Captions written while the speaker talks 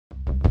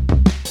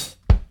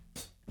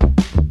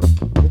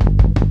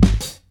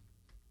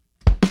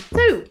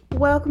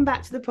welcome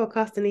back to the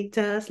podcast,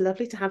 Anita. It's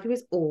lovely to have you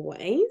as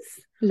always.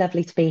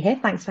 Lovely to be here.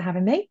 Thanks for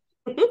having me.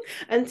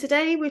 And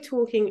today we're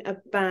talking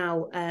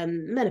about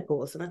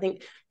menopause. And I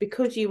think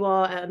because you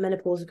are a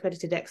menopause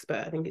accredited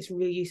expert, I think it's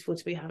really useful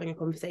to be having a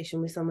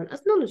conversation with someone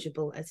as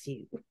knowledgeable as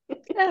you.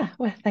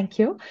 Well, thank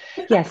you.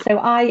 Yes, so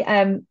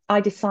I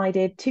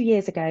decided 2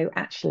 years ago,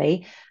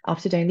 actually,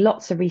 after doing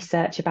lots of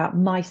research about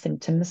my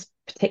symptoms,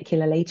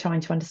 particularly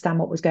trying to understand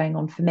what was going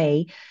on for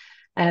me,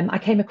 I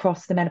came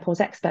across the menopause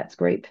experts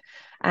group,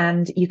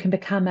 and you can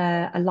become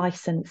a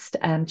licensed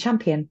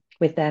champion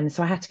with them.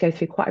 So I had to go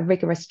through quite a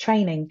rigorous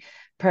training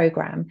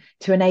program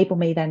to enable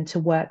me then to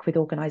work with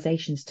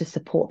organizations to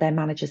support their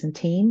managers and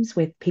teams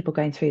with people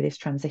going through this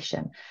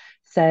transition.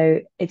 So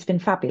it's been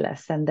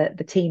fabulous. And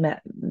the team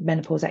at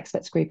Menopause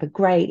Experts Group are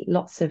great.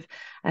 Lots of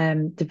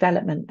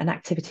development and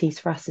activities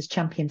for us as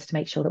champions to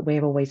make sure that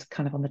we're always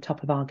kind of on the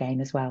top of our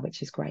game as well,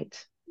 which is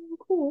great.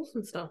 Cool,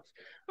 awesome stuff.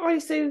 All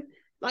right, so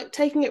like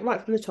taking it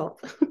right from the top,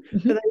 for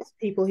Mhm. those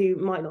people who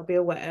might not be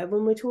aware,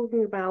 when we're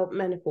talking about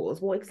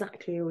menopause, what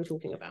exactly are we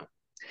talking about?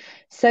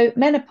 So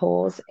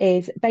menopause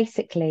is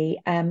basically,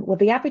 well,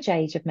 the average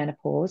age of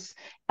menopause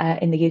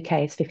in the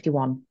UK is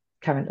 51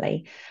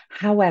 currently.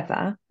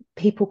 However,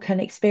 people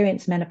can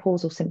experience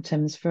menopausal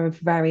symptoms for a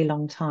very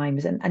long time.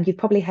 And you've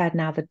probably heard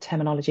now the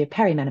terminology of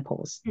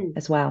perimenopause Hmm.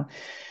 as well.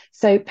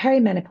 So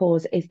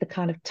perimenopause is the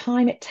kind of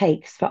time it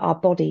takes for our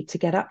body to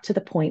get up to the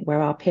point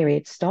where our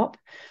periods stop.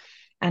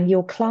 And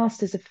you're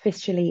classed as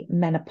officially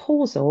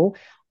menopausal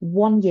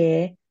 1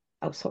 year,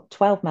 oh, sorry,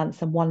 12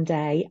 months and 1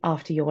 day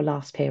after your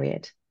last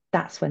period.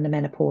 That's when the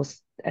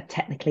menopause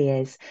technically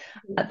is.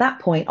 At that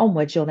point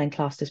onwards, you're then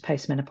classed as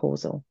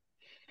postmenopausal.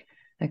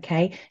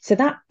 Okay. So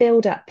that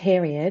build up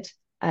period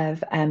of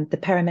the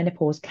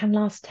perimenopause can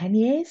last 10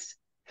 years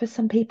for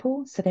some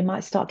people. So they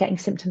might start getting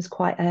symptoms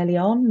quite early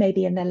on,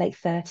 maybe in their late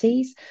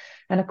 30s.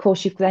 And of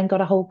course, you've then got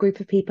a whole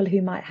group of people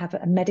who might have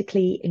a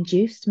medically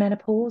induced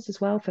menopause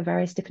as well for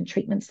various different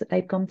treatments that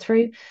they've gone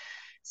through.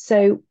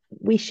 So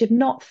we should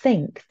not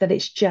think that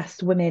it's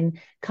just women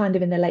kind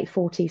of in their late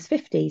 40s,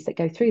 50s that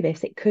go through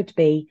this. It could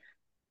be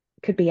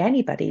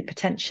anybody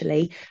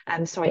potentially.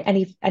 Sorry,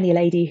 any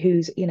lady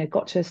who's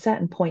got to a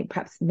certain point,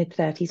 perhaps mid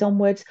 30s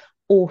onwards,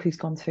 or who's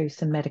gone through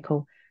some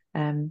medical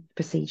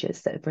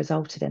procedures that have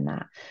resulted in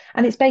that.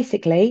 And it's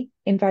basically,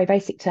 in very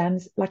basic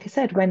terms, like I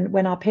said,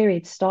 when our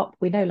periods stop,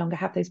 we no longer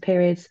have those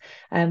periods.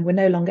 We're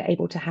no longer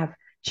able to have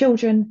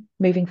children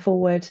moving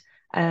forward.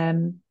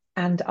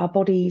 And our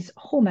body's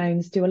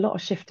hormones do a lot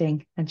of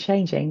shifting and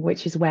changing,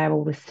 which is where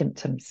all the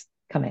symptoms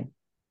come in.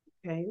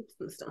 Okay,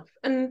 and stuff.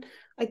 And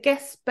I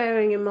guess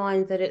bearing in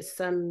mind that it's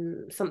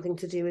something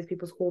to do with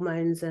people's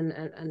hormones and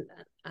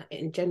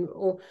in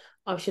general,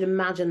 I should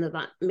imagine that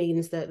that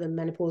means that the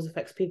menopause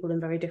affects people in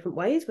very different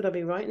ways. Would I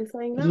be right in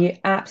saying that? You're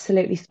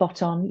absolutely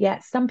spot on. Yeah,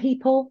 some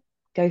people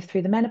go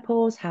through the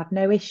menopause, have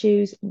no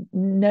issues,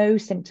 no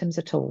symptoms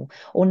at all,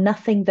 or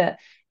nothing that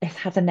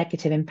has a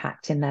negative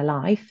impact in their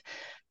life.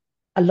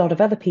 A lot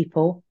of other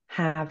people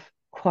have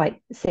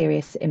quite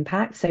serious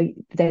impact. So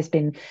there's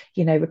been,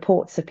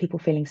 reports of people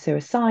feeling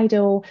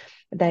suicidal.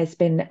 There's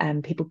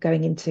been people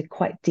going into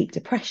quite deep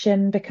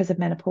depression because of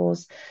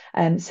menopause.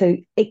 So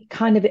it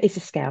kind of is a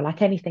scale,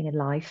 like anything in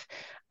life.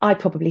 I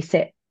probably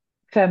sit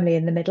firmly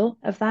in the middle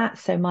of that.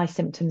 So my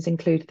symptoms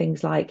include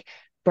things like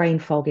brain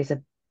fog is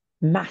a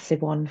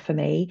massive one for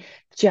me,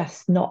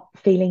 just not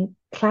feeling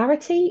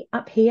clarity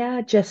up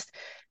here, just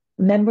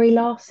memory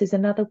loss is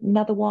another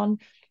one.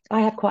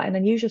 I have quite an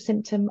unusual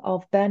symptom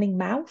of burning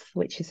mouth,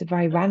 which is a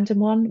very random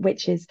one,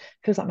 which is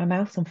feels like my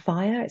mouth's on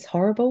fire. It's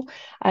horrible.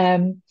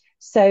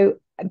 So,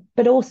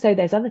 but also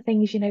there's other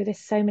things, there's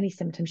so many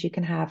symptoms you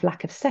can have: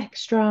 lack of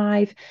sex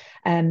drive,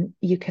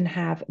 you can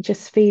have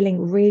just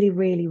feeling really,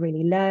 really,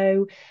 really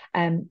low.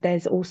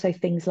 There's also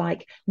things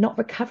like not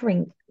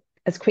recovering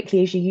as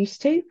quickly as you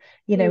used to,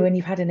 Mm. when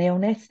you've had an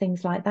illness,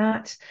 things like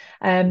that.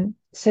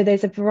 So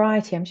there's a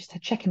variety. I'm just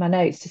checking my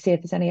notes to see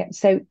if there's any.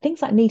 So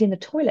things like needing the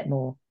toilet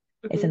more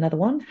is Mhm. another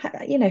one.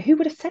 Who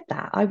would have said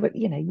that? I would,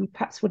 you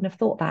perhaps wouldn't have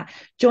thought that.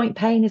 Joint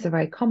pain is a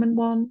very common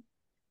one.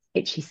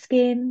 Itchy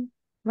skin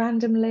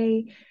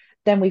randomly.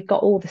 Then we've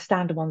got all the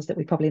standard ones that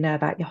we probably know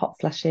about, your hot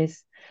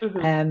flushes.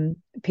 Mhm.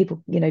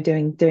 People,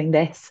 doing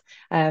this.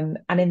 And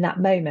in that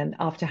moment,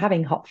 after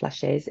having hot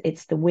flushes,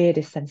 it's the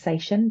weirdest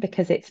sensation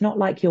because it's not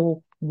like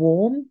you're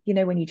warm,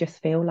 when you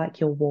just feel like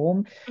you're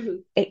warm.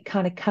 Mhm. It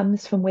kind of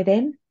comes from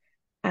within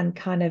and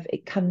kind of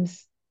it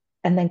comes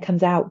and then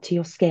comes out to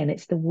your skin.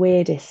 It's the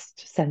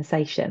weirdest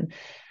sensation.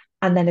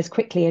 And then as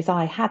quickly as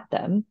I had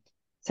them,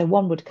 so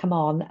one would come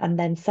on and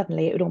then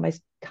suddenly it would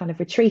almost kind of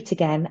retreat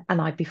again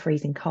and I'd be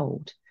freezing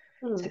cold.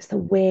 So Mm. it's the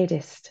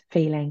weirdest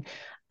feeling.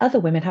 Other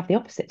women have the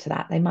opposite to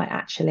that. They might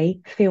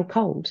actually feel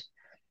cold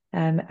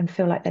and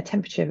feel like their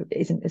temperature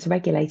isn't as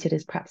regulated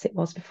as perhaps it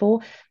was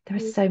before. There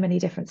are Mm. so many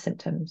different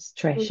symptoms,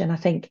 Trish. Mm. And I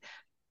think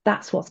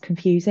that's what's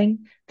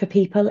confusing for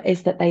people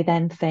is that they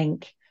then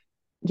think,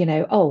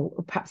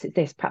 oh, perhaps it's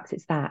this, perhaps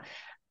it's that.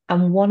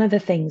 And one of the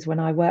things when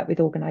I work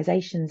with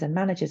organizations and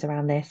managers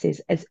around this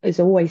is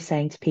always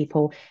saying to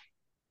people,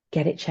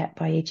 get it checked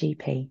by your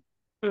GP.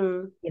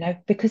 Mm.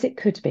 because it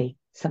could be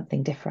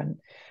something different.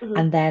 Mm-hmm.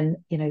 And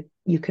then,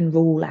 you can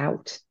rule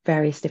out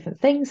various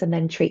different things and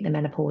then treat the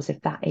menopause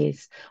if that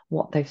is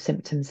what those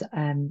symptoms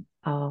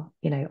are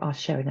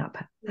showing up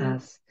Mm.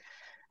 as.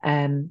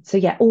 So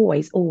yeah,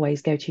 always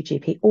go to your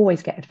GP,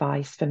 always get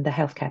advice from the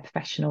healthcare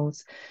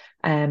professionals,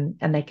 and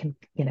they can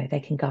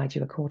guide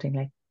you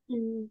accordingly.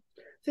 Mm.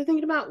 So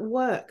thinking about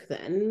work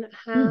then,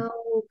 Mm. how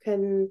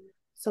can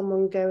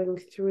someone going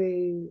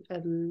through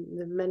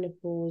the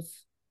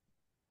menopause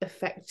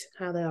affect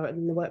how they are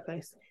in the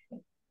workplace?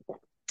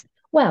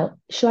 Well,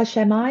 shall I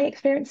share my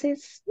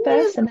experiences Yes,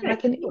 first and then I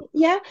okay. can, Cool.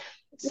 yeah.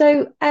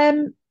 So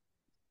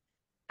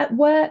at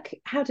work,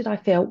 how did I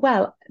feel?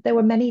 Well, there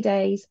were many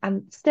days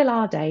and still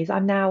are days.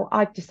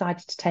 I've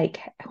decided to take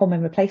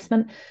hormone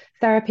replacement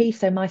therapy.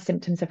 So my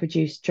symptoms have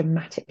reduced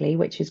dramatically,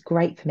 which is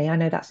great for me. I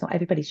know that's not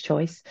everybody's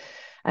choice.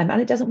 And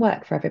it doesn't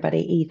work for everybody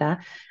either.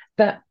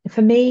 But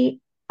for me,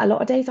 a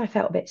lot of days I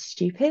felt a bit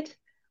stupid.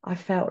 I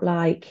felt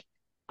like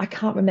I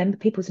can't remember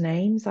people's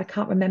names. I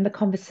can't remember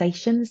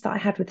conversations that I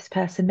had with this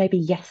person maybe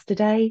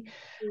yesterday.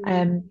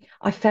 Mm.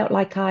 I felt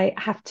like I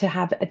have to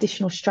have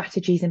additional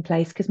strategies in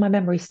place because my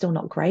memory is still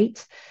not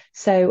great.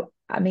 So,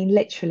 I mean,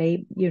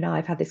 literally, you and I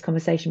have had this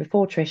conversation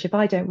before, Trish. If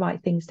I don't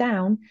write things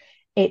down,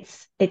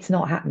 it's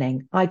not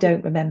happening. I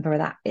don't remember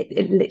that.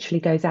 It literally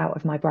goes out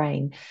of my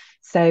brain.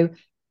 So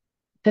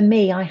for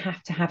me, I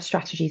have to have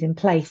strategies in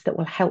place that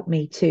will help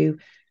me to,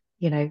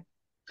 you know,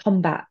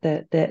 combat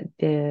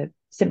the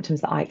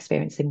symptoms that I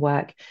experience in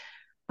work.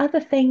 Other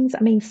things, I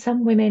mean,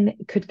 some women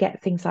could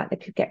get things like they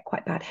could get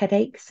quite bad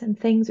headaches and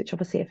things, which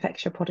obviously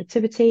affects your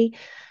productivity.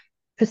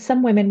 For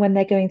some women, when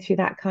they're going through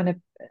that kind of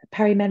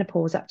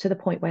perimenopause up to the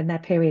point when their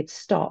periods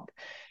stop,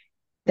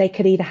 they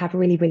could either have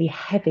really, really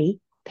heavy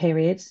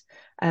periods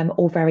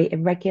or very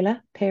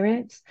irregular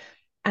periods.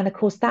 And of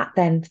course, that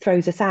then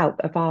throws us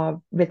out of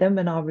our rhythm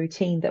and our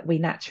routine that we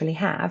naturally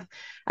have.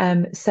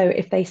 So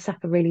if they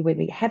suffer really,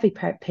 really heavy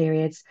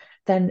periods,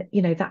 then,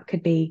 that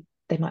could be,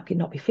 they might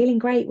not be feeling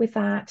great with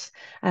that.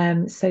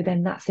 So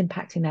then that's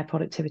impacting their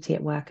productivity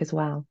at work as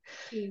well.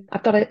 Mm.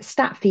 I've got a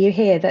stat for you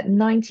here that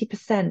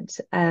 90%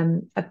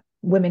 of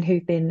women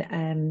who've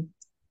been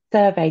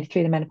surveyed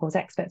through the menopause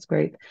experts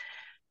group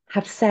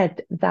have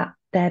said that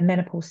their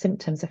menopause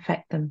symptoms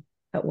affect them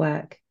at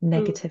work Mm.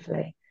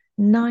 negatively.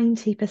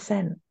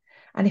 90%.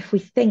 And if we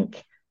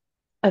think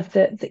of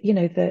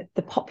the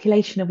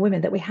population of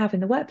women that we have in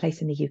the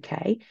workplace in the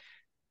UK,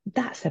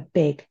 that's a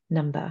big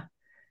number.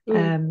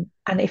 Mm.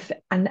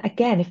 And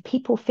again, if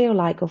people feel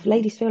like, or if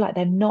ladies feel like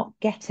they're not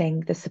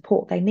getting the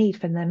support they need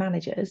from their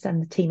managers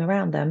and the team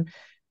around them,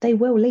 they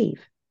will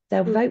leave.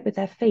 They'll Mm. vote with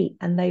their feet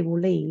and they will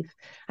leave.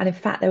 And in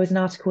fact, there was an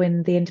article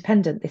in The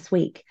Independent this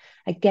week,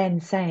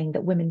 again, saying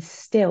that women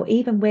still,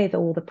 even with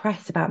all the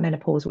press about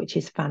menopause, which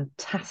is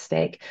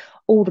fantastic,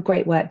 all the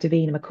great work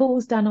Davina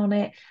McCall's done on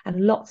it,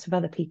 and lots of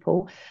other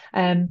people,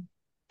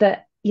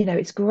 that,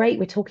 it's great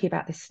we're talking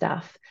about this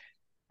stuff,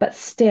 but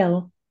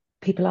still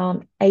people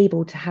aren't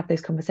able to have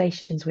those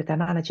conversations with their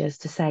managers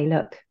to say,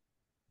 look,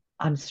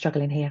 I'm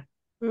struggling here.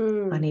 I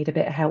Mm. need a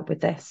bit of help with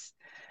this.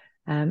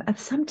 And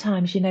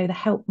sometimes, the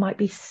help might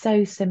be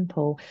so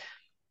simple.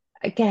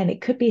 Again,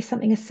 it could be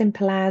something as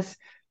simple as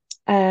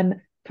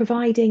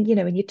providing,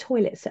 in your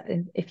toilets,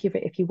 if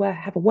you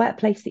have a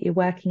workplace that you're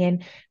working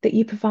in, that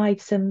you provide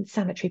some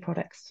sanitary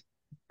products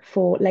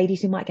for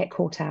ladies who might get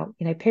caught out.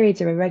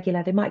 Periods are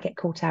irregular, they might get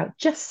caught out.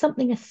 Just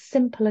something as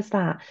simple as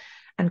that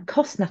and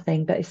costs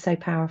nothing, but is so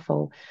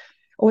powerful.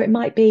 Or it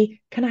might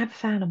be, can I have a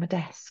fan on my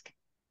desk?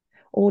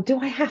 Or do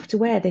I have to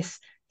wear this,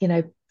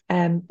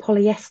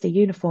 polyester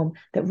uniform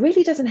that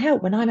really doesn't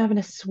help when I'm having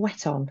a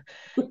sweat on?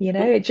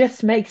 It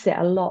just makes it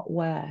a lot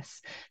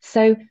worse.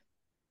 So,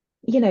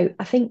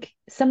 I think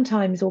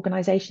sometimes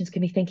organizations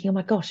can be thinking, oh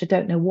my gosh, I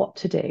don't know what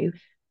to do.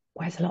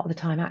 Whereas a lot of the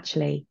time,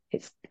 actually,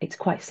 it's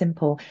quite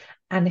simple.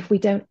 And if we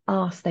don't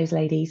ask those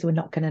ladies, we're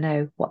not going to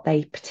know what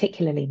they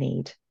particularly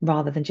need,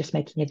 rather than just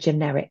making a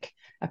generic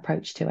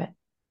approach to it.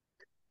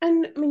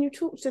 And I mean, you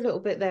talked a little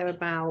bit there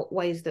about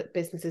ways that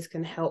businesses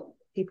can help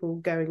people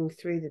going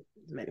through the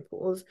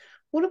menopause.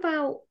 What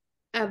about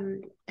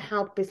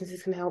how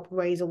businesses can help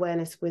raise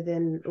awareness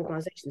within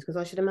organisations? Because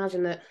I should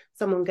imagine that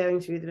someone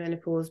going through the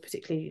menopause,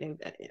 particularly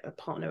a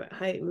partner at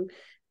home,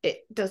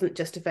 it doesn't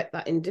just affect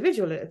that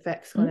individual; it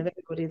affects kind Mm. of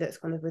everybody that's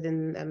kind of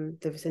within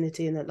the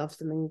vicinity and that loves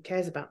them and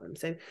cares about them.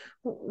 So,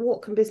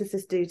 what can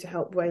businesses do to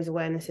help raise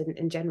awareness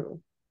in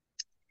general?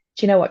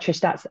 Do you know what, Trish?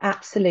 That's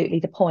absolutely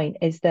the point,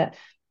 is that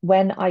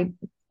when I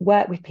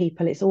work with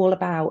people, it's all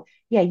about,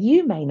 yeah,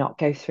 you may not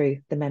go through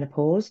the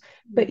menopause,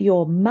 but Mm.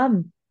 your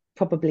mum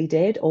probably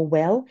did or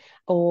will,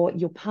 or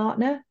your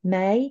partner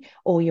may,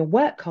 or your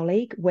work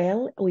colleague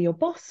will, or your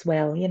boss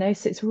will,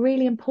 So it's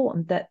really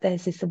important that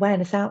there's this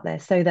awareness out there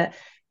so that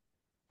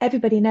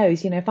everybody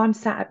knows, if I'm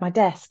sat at my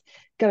desk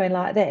going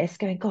like this,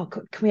 going, God,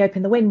 can we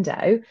open the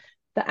window?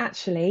 That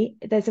actually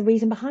there's a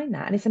reason behind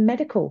that, and it's a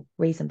medical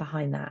reason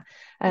behind that.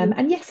 Mm.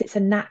 And yes, it's a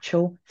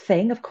natural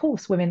thing. Of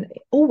course,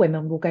 all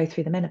women will go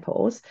through the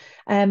menopause,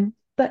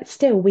 but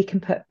still we can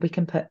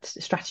put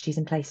strategies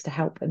in place to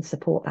help and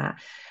support that.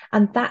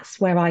 And that's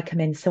where I come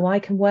in. So I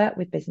can work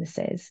with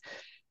businesses,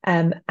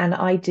 and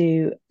I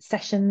do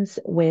sessions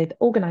with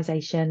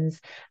organizations,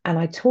 and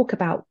I talk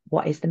about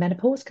what is the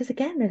menopause. Because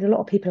again, there's a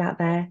lot of people out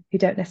there who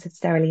don't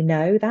necessarily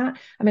know that.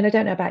 I mean, I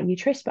don't know about you,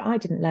 Trish, but I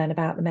didn't learn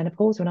about the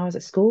menopause when I was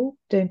at school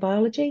doing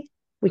biology.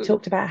 We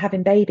talked about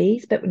having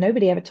babies, but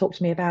nobody ever talked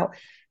to me about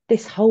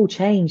this whole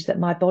change that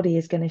my body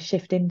is going to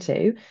shift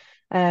into.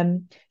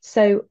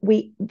 So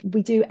we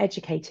do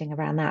educating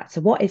around that. So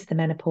what is the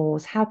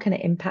menopause? How can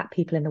it impact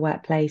people in the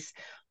workplace?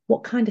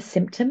 What kind of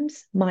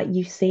symptoms might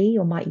you see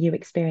or might you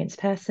experience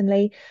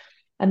personally?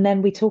 And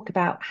then we talk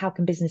about how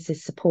can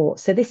businesses support.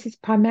 So this is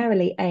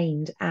primarily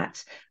aimed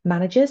at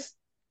managers,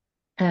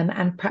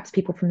 and perhaps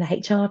people from the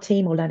HR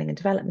team or learning and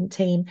development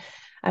team,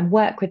 and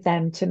work with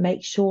them to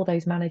make sure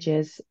those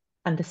managers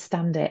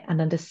understand it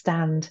and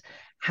understand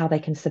how they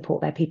can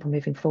support their people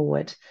moving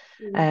forward.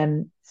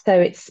 Mm. So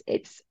it's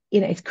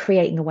it's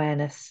creating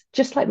awareness,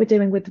 just like we're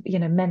doing with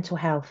mental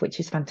health, which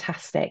is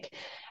fantastic.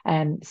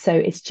 So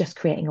it's just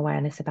creating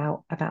awareness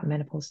about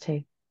menopause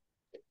too.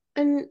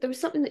 And there was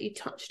something that you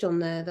touched on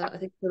there that I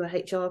think from a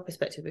HR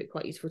perspective would be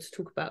quite useful to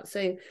talk about.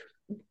 So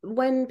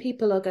when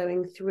people are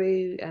going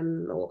through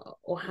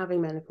or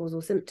having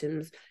menopausal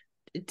symptoms,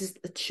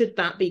 should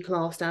that be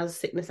classed as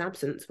sickness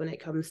absence when it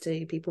comes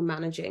to people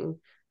managing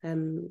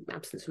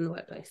absence from the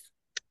workplace?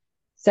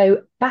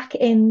 So back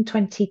in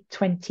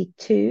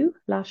 2022,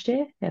 last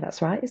year, yeah,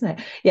 that's right, isn't it?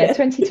 Yeah, Yeah.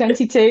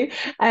 2022.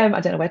 I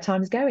don't know where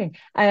time's going.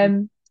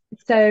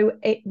 So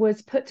it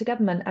was put to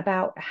government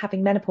about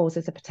having menopause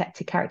as a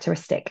protected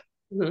characteristic,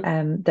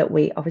 Mm-hmm. that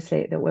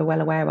we're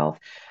well aware of,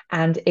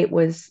 and it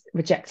was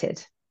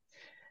rejected.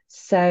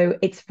 So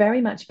it's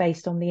very much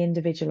based on the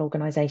individual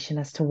organisation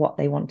as to what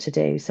they want to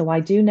do. So I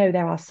do know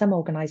there are some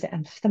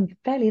and some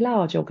fairly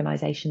large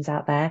organisations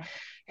out there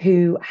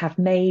who have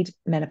made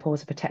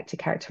menopause a protected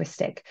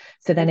characteristic.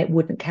 So then it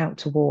wouldn't count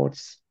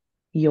towards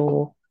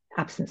your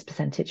absence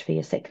percentage for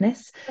your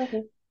sickness.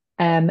 Okay.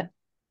 Um,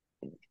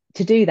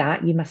 to do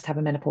that, you must have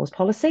a menopause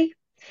policy.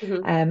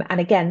 Mm-hmm. And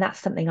again, that's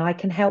something I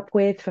can help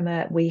with.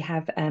 We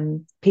have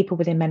people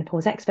within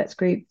menopause experts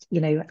group,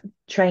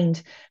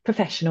 trained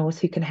professionals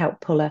who can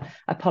help pull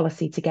a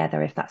policy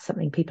together if that's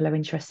something people are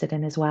interested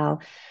in as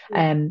well.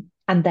 And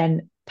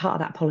then part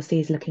of that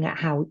policy is looking at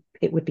how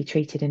it would be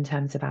treated in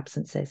terms of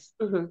absences.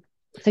 Mm-hmm.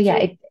 So yeah,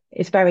 So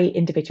it's very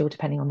individual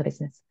depending on the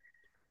business.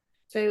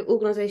 so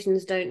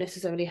organizations don't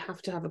necessarily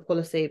have to have a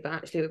policy, but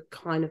actually it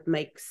kind of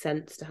makes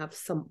sense to have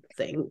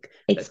something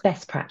It's that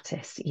best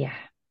practice. Yeah,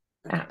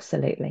 okay.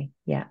 absolutely.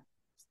 Yeah.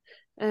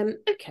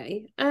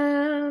 Okay.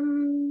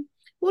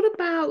 What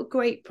about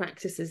great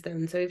practices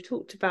then? So we've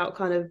talked about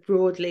kind of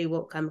broadly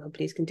what kind of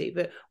companies can do,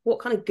 but what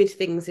kind of good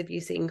things have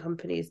you seen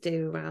companies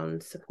do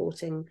around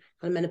supporting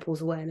kind of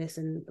menopause awareness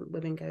and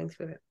women going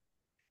through it?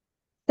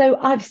 So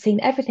I've seen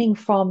everything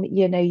from,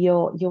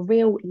 your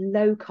real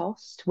low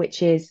cost,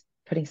 which is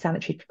putting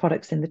sanitary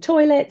products in the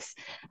toilets.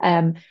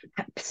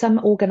 Some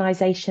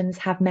organizations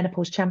have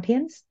menopause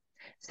champions.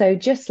 So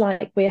just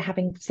like we're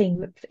having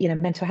seen,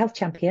 mental health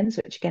champions,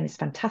 which again is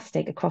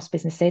fantastic across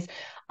businesses,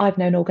 I've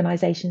known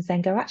organizations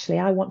then go, actually,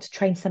 I want to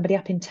train somebody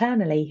up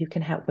internally who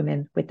can help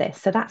women with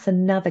this. So that's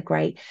another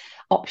great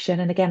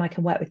option. And again, I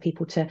can work with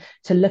people to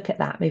look at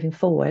that moving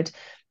forward,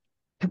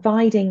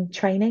 providing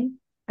training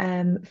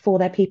for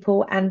their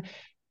people. And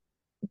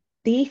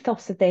the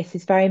ethos of this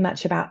is very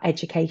much about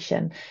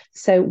education.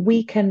 So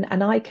I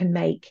can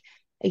make,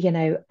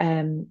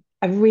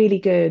 a really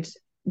good,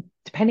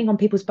 depending on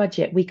people's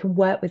budget, we can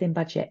work within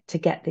budget to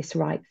get this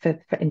right for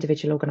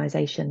individual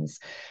organizations.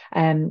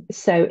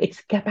 So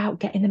it's about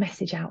getting the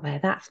message out there.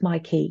 That's my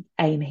key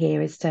aim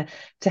here, is to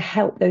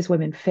help those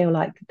women feel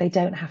like they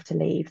don't have to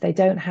leave. They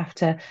don't have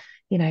to,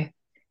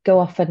 go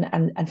off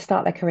and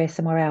start their career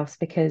somewhere else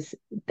because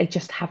they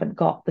just haven't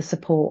got the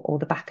support or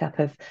the backup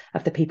of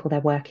the people they're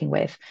working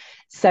with.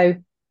 So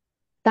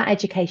that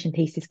education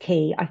piece is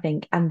key, I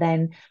think. And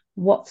then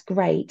what's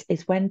great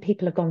is when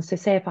people have gone, so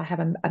say if I have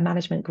a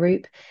management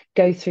group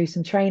go through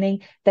some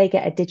training, they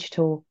get a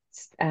digital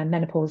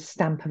menopause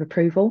stamp of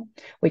approval,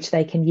 which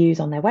they can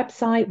use on their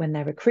website when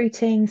they're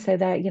recruiting. So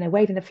they're,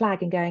 waving the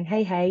flag and going,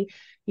 hey,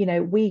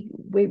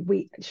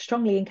 we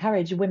strongly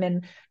encourage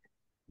women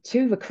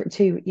to recruit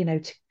to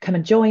come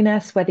and join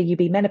us, whether you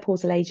be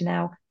menopausal age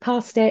now,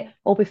 past it,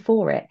 or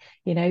before it,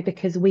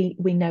 because we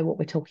know what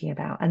we're talking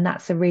about. And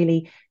that's a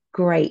really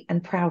great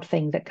and proud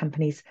thing that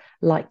companies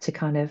like to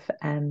kind of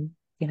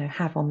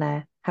have on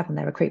their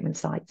recruitment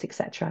sites,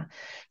 etc.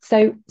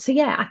 So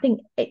yeah, I think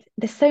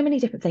there's so many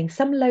different things,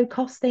 some low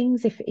cost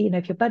things if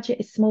your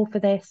budget is small for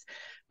this,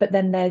 but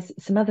then there's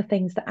some other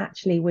things that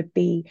actually would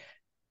be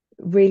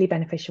really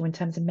beneficial in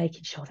terms of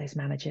making sure those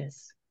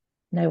managers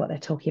know what they're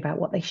talking about,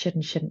 what they should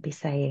and shouldn't be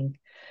saying.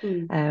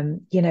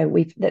 Mm.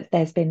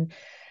 There's been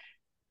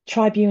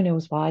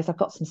tribunals wise, I've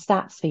got some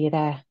stats for you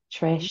there,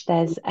 Trish.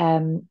 There's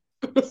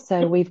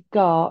so we've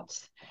got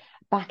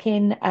back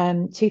in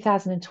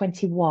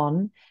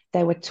 2021,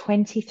 there were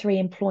 23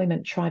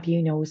 employment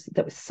tribunals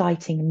that were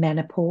citing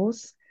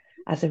menopause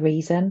as a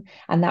reason.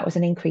 And that was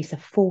an increase of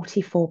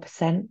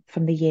 44%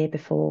 from the year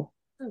before.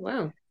 Oh,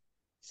 wow.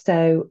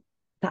 So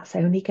that's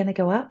only going to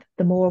go up.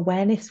 The more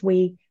awareness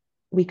we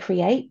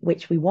create,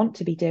 which we want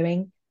to be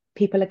doing,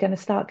 people are going to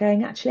start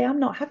going, actually, I'm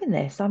not having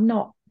this. I'm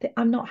not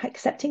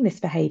accepting this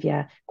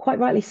behavior. Quite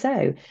rightly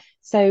so.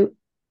 So,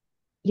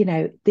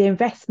 the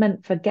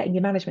investment for getting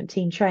your management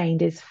team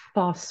trained is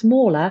far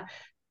smaller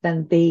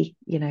than the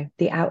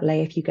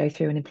outlay if you go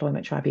through an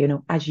employment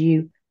tribunal, as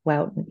you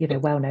well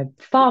know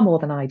far more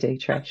than I do,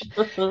 Trish.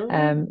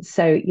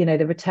 So,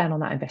 the return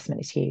on that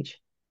investment is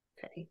huge.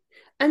 Okay.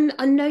 And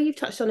I know you've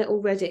touched on it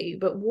already,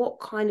 but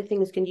what kind of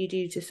things can you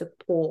do to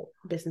support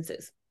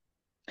businesses?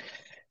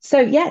 So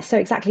yeah, so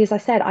exactly as I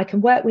said, I can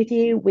work with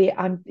you. We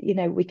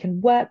can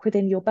work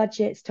within your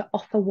budgets to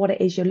offer what it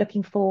is you're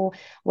looking for,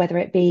 whether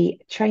it be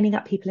training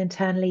up people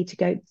internally to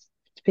go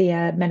to be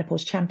a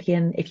menopause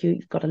champion. If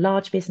you've got a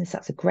large business,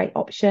 that's a great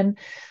option.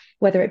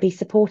 Whether it be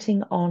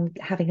supporting on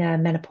having a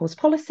menopause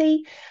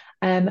policy,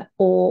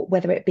 or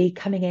whether it be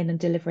coming in and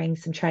delivering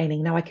some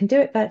training. Now I can do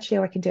it virtually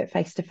or I can do it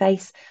face to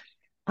face.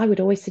 I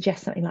would always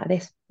suggest something like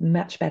this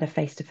much better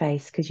face to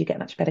face, because you get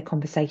much better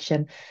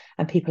conversation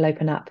and people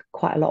open up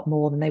quite a lot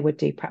more than they would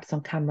do perhaps on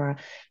camera.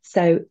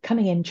 So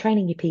coming in,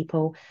 training your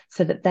people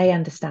so that they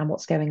understand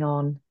what's going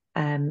on,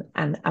 and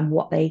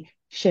what they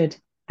should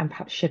and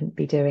perhaps shouldn't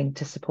be doing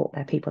to support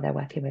their people they're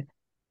working with.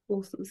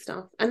 Awesome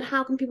stuff. And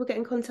how can people get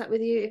in contact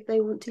with you if they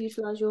want to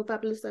utilise your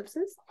fabulous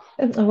services?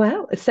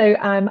 Well, so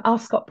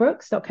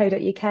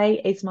askScottbrooks.co.uk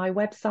is my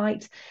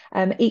website.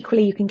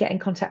 Equally, you can get in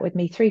contact with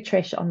me through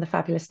Trish on the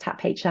fabulous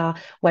Tap HR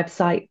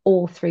website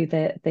or through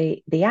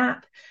the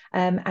app,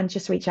 and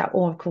just reach out.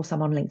 Or, of course,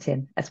 I'm on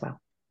LinkedIn as well.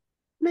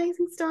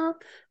 Amazing stuff.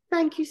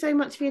 Thank you so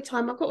much for your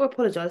time. I've got to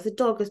apologise. The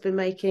dog has been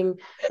making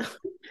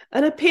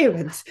an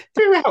appearance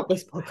throughout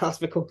this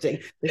podcast recording.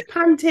 There's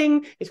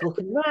panting, it's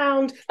walking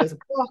around, there's a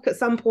bark at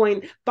some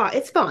point, but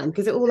it's fine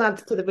because it all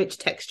adds to the rich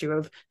texture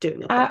of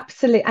doing a podcast.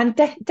 Absolutely. And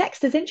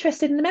Dexter's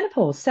interested in the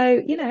menopause.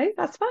 So,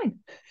 that's fine.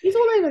 He's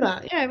all over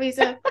that. He's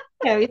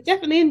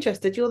definitely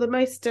interested. You're the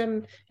most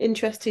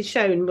interest he's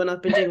shown when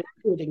I've been doing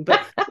recording,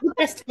 but the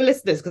best for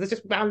listeners because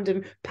it's just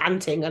random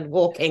panting and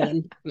walking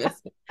and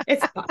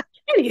it's fun.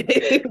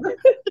 Anyway,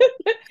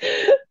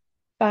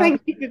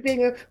 thank you for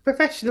being a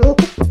professional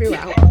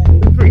throughout.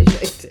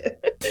 Appreciate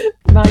it.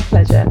 My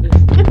pleasure.